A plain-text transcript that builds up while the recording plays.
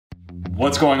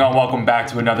What's going on? Welcome back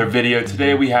to another video.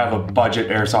 Today we have a budget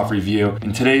airsoft review,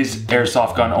 and today's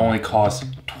airsoft gun only costs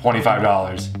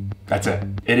 $25. That's it.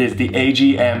 It is the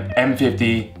AGM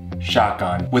M-500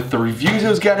 shotgun. With the reviews it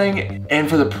was getting and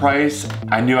for the price,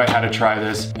 I knew I had to try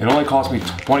this. It only cost me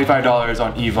 $25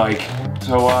 on e-bike.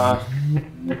 So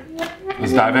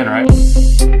let's dive in, right?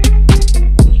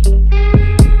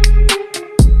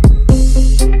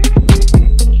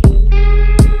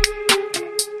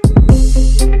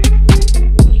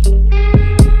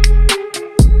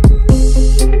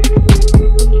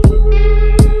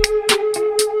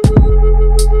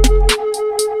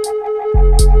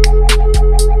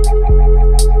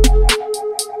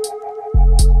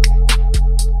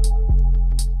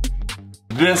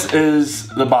 This is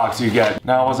the box you get.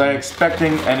 Now, was I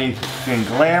expecting anything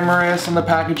glamorous in the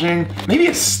packaging? Maybe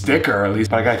a sticker at least,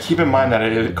 but I gotta keep in mind that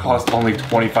it cost only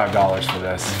 $25 for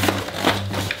this.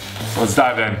 So let's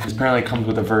dive in. This apparently comes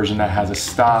with a version that has a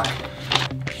stock.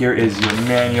 Here is your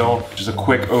manual, just a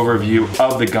quick overview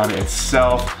of the gun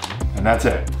itself, and that's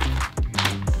it.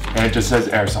 And it just says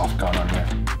airsoft gun on here.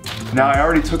 Now, I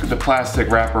already took the plastic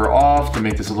wrapper off to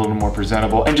make this a little more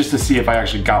presentable and just to see if I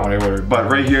actually got what I ordered. But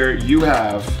right here you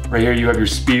have your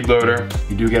speed loader.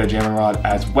 You do get a jamming rod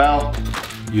as well.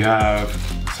 You have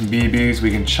some BBs,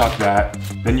 we can chuck that.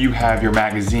 Then you have your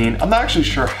magazine. I'm not actually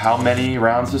sure how many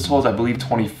rounds this holds, I believe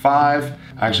 25.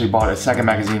 I actually bought a second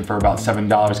magazine for about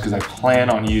 $7 because I plan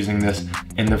on using this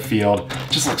in the field. It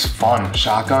just looks fun,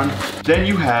 shotgun. Then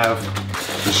you have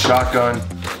the shotgun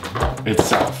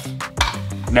itself.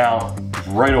 Now,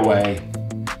 right away,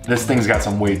 this thing's got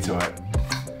some weight to it.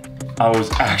 I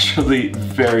was actually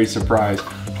very surprised.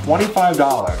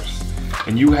 $25,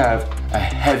 and you have a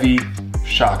heavy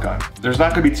shotgun. There's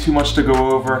not gonna be too much to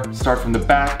go over. Start from the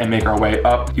back and make our way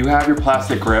up. You have your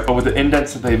plastic grip, but with the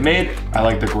indents that they've made, I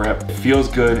like the grip. It feels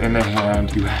good in the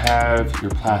hand. You have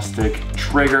your plastic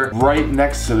trigger. Right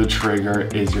next to the trigger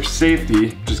is your safety,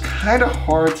 which is kind of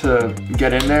hard to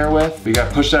get in there with. You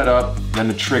gotta push that up, then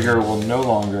the trigger will no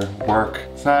longer work.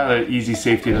 It's not an easy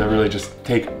safety to really just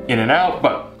take in and out,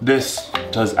 but this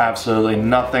does absolutely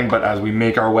nothing. But as we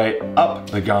make our way up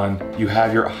the gun, you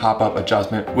have your hop-up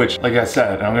adjustment, which, like I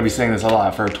said, and I'm gonna be saying this a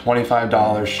lot, for a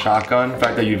 $25 shotgun, the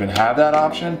fact that you even have that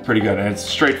option, pretty good, and it's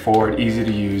straightforward, easy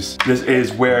to use. This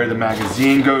is where the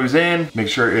magazine goes in. Make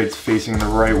sure it's facing the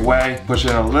right way. Push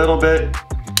in a little bit,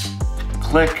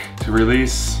 click. To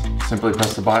release, simply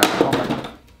press the button. Oh my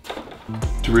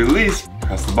God. To release,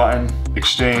 press the button,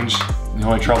 exchange. The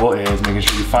only trouble is making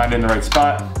sure you find it in the right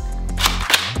spot.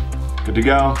 Good to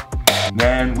go.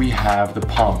 Then we have the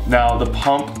pump. Now the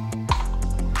pump's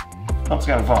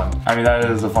kind of fun. I mean, that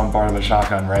is a fun part of a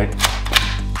shotgun, right?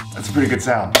 That's a pretty good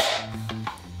sound.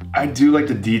 I do like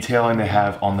the detailing they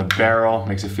have on the barrel.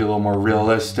 Makes it feel a little more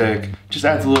realistic. Just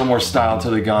adds a little more style to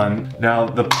the gun. Now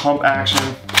the pump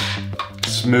action,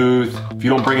 smooth. If you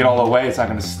don't bring it all the way, it's not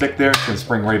gonna stick there. It's gonna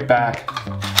spring right back.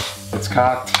 It's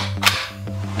cocked.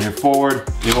 Bring it forward.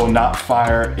 It will not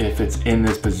fire if it's in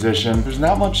this position. There's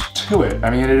not much to it. I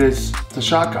mean, it's a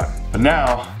shotgun. But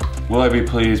now, will I be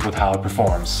pleased with how it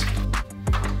performs?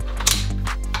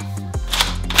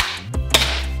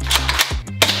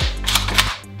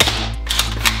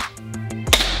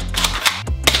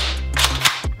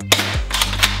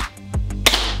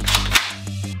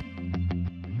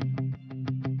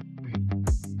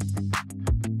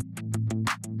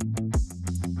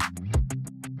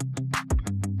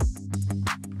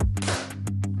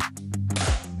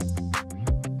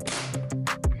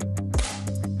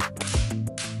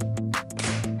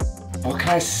 What can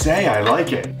I say? I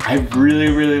like it. I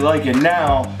really like it.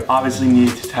 Now, obviously need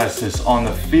to test this on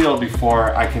the field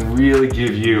before I can really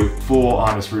give you full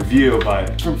honest review,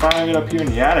 but from firing it up here in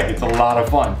the attic, it's a lot of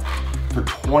fun. For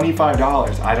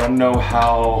 $25, I don't know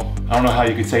how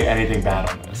you could say anything bad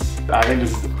on this. I think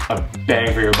this is a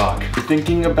bang for your buck. If you're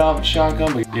thinking about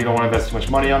shotgun, but you don't want to invest too much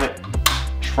money on it,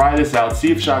 try this out,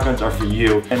 see if shotguns are for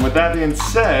you. And with that being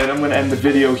said, I'm gonna end the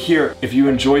video here. If you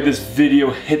enjoyed this video,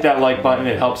 hit that like button,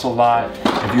 it helps a lot.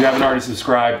 If you haven't already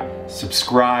subscribed,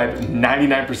 subscribe.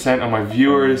 99% of my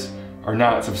viewers are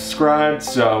not subscribed,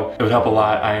 so it would help a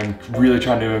lot. I am really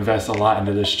trying to invest a lot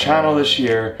into this channel this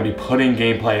year. I'll be putting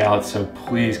gameplay out, so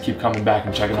please keep coming back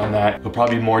and checking on that. It'll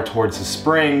probably be more towards the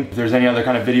spring. If there's any other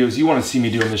kind of videos you want to see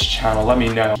me do on this channel, let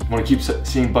me know. If you want to keep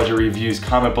seeing budget reviews,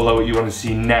 comment below what you want to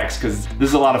see next, because this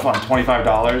is a lot of fun.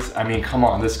 $25, I mean, come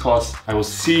on, this costs. I will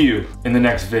see you in the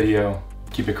next video.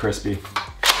 Keep it crispy.